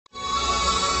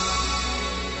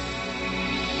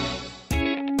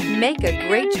Make a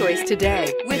great choice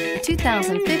today with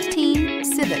 2015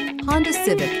 Civic, Honda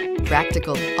Civic.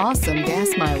 Practical, awesome gas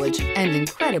mileage, and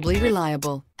incredibly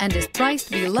reliable, and is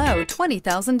priced below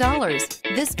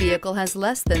 $20,000. This vehicle has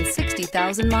less than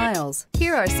 60,000 miles.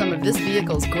 Here are some of this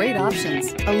vehicle's great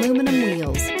options: aluminum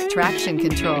wheels, traction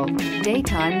control,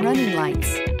 daytime running lights,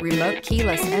 remote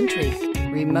keyless entry,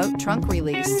 remote trunk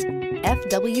release,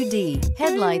 FWD,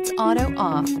 headlights auto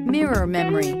off, mirror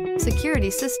memory, security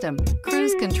system,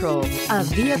 cruise control. A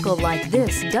vehicle like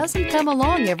this doesn't come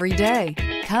along every day.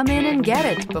 Come in and get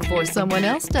it before someone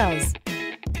else does.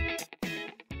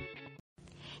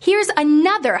 Here's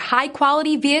another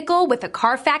high-quality vehicle with a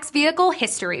Carfax Vehicle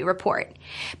History Report.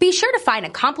 Be sure to find a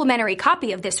complimentary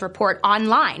copy of this report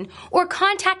online or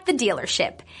contact the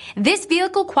dealership. This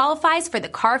vehicle qualifies for the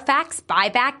Carfax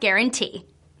Buyback Guarantee.